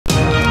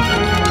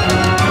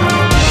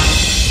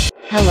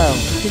Hello,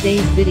 today's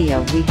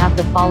video we have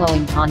the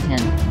following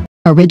content.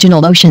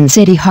 Original Ocean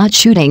City hot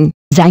shooting,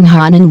 Zhang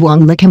and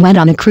Wang went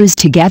on a cruise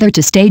together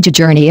to stage a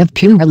journey of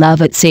pure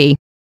love at sea.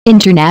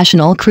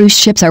 International cruise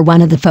ships are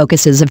one of the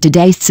focuses of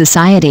today's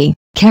society,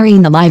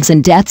 carrying the lives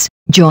and deaths,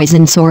 joys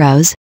and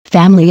sorrows,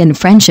 family and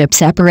friendship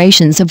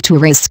separations of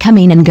tourists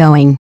coming and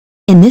going.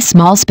 In this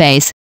small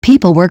space,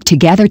 people work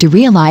together to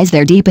realize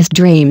their deepest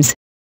dreams.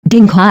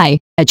 Ding Kai,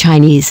 a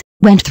Chinese,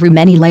 went through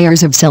many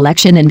layers of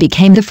selection and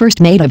became the first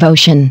mate of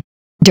ocean.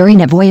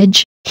 During a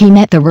voyage, he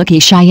met the rookie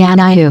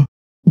Xian.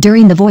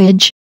 During the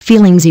voyage,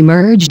 feelings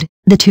emerged,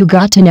 the two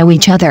got to know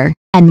each other,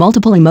 and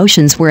multiple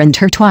emotions were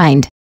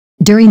intertwined.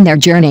 During their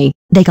journey,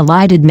 they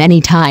collided many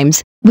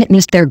times,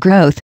 witnessed their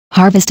growth,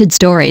 harvested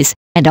stories,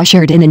 and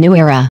ushered in a new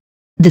era.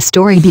 The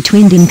story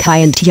between Ding Kai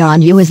and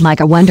Tianyu is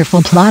like a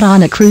wonderful plot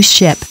on a cruise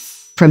ship.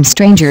 From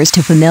strangers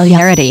to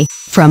familiarity,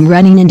 from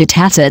running into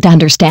tacit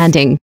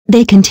understanding,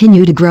 they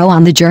continue to grow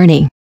on the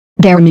journey.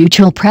 Their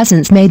mutual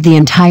presence made the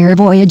entire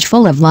voyage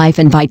full of life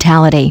and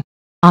vitality.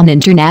 On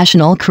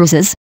international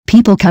cruises,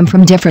 people come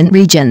from different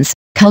regions,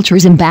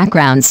 cultures and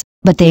backgrounds,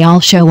 but they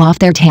all show off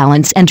their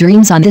talents and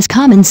dreams on this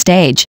common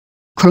stage.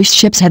 Cruise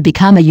ships have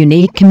become a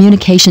unique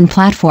communication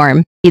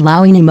platform,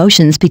 allowing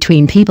emotions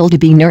between people to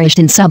be nourished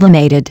and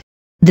sublimated.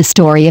 The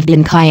story of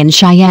Ding Kai and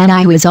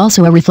Xian is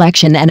also a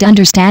reflection and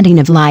understanding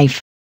of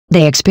life.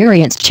 They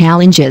experienced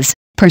challenges,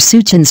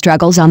 pursuits and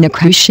struggles on the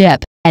cruise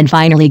ship, and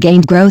finally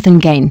gained growth and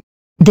gain.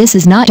 This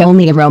is not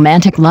only a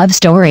romantic love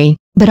story,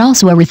 but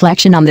also a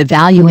reflection on the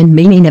value and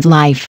meaning of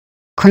life.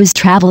 Cruise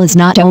travel is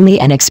not only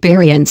an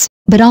experience,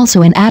 but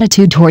also an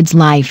attitude towards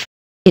life.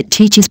 It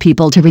teaches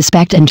people to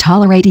respect and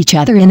tolerate each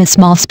other in a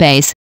small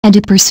space, and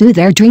to pursue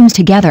their dreams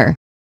together.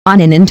 On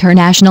an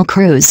international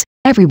cruise,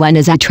 everyone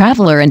is a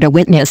traveler and a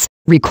witness,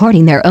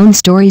 recording their own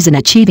stories and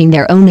achieving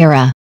their own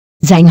era.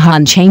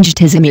 Zhang changed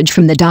his image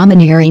from the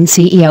domineering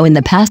CEO in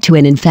the past to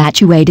an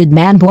infatuated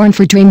man born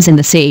for dreams in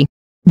the sea.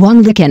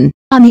 Wang,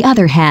 on the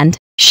other hand,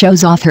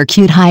 shows off her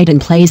cute height and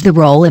plays the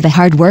role of a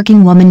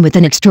hard-working woman with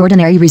an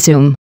extraordinary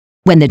resume.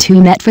 When the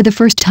two met for the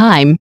first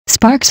time,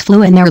 sparks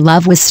flew and their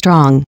love was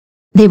strong.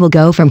 They will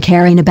go from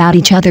caring about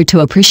each other to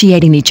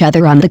appreciating each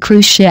other on the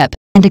cruise ship,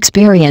 and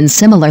experience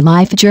similar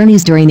life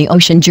journeys during the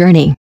ocean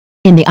journey.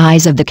 In the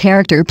eyes of the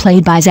character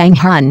played by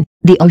Zhang,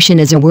 the ocean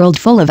is a world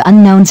full of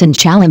unknowns and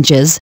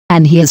challenges,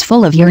 and he is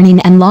full of yearning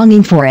and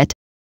longing for it.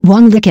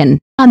 Wang,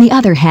 on the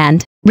other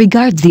hand,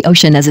 regards the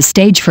ocean as a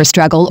stage for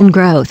struggle and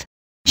growth.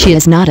 She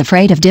is not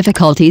afraid of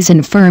difficulties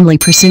and firmly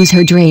pursues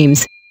her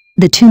dreams.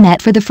 The two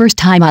met for the first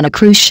time on a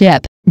cruise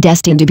ship,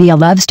 destined to be a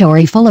love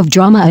story full of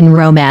drama and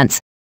romance.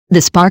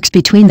 The sparks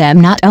between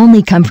them not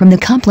only come from the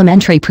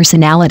complementary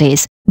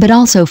personalities, but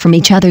also from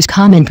each other's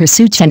common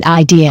pursuits and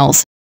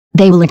ideals.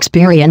 They will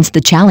experience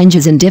the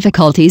challenges and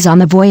difficulties on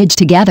the voyage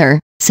together,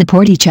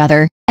 support each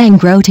other, and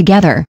grow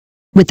together.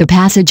 With the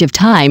passage of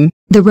time,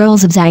 the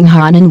roles of Zhang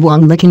and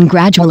Wang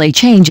gradually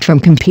changed from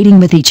competing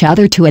with each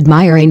other to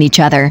admiring each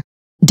other.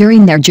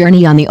 During their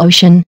journey on the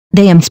ocean,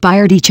 they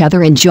inspired each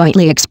other and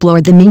jointly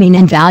explored the meaning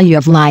and value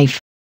of life.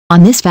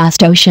 On this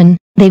vast ocean,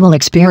 they will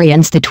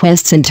experience the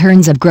twists and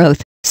turns of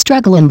growth,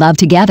 struggle and love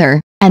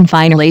together, and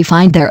finally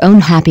find their own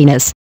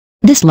happiness.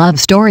 This love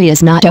story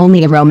is not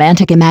only a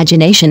romantic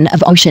imagination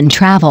of ocean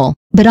travel,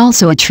 but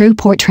also a true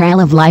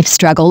portrayal of life's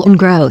struggle and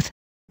growth.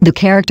 The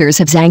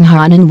characters of Zhang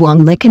and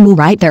Wang will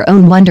write their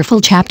own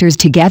wonderful chapters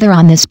together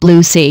on this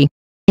blue sea.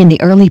 In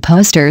the early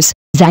posters,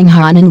 Zhang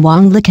and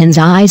Wang's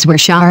eyes were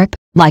sharp,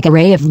 like a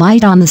ray of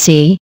light on the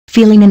sea,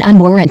 feeling an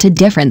unwarranted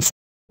difference.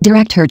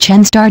 Director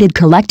Chen started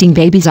collecting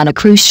babies on a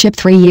cruise ship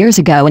 3 years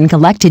ago and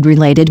collected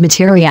related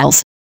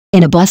materials.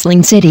 In a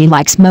bustling city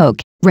like smoke,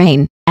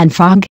 rain, and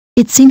fog,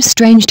 it seems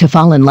strange to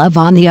fall in love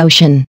on the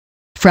ocean.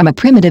 From a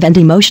primitive and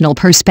emotional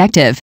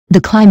perspective,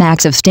 the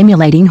climax of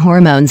stimulating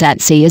hormones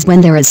at sea is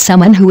when there is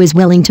someone who is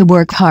willing to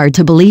work hard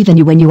to believe in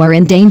you when you are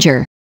in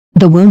danger.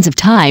 The wounds of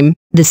time,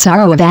 the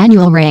sorrow of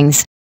annual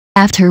rings.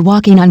 After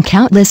walking on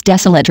countless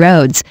desolate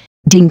roads,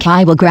 Ding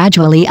Kai will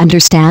gradually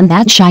understand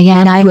that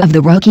Xian of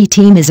the rookie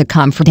team is a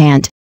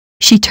confidant.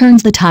 She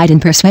turns the tide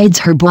and persuades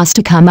her boss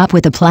to come up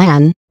with a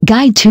plan,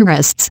 guide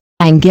tourists,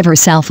 and give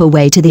herself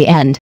away to the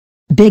end.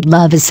 Big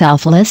love is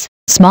selfless,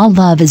 small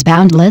love is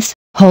boundless,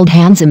 hold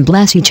hands and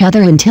bless each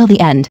other until the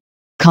end.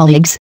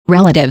 Colleagues,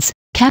 relatives,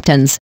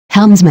 captains,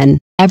 helmsmen,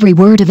 every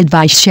word of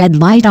advice shed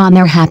light on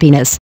their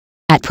happiness.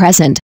 At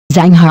present,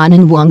 Zhang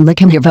and Wang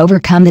have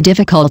overcome the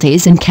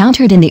difficulties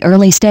encountered in the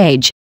early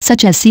stage,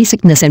 such as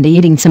seasickness and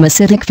eating some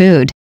acidic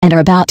food, and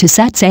are about to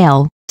set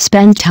sail,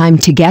 spend time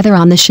together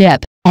on the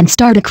ship, and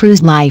start a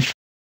cruise life.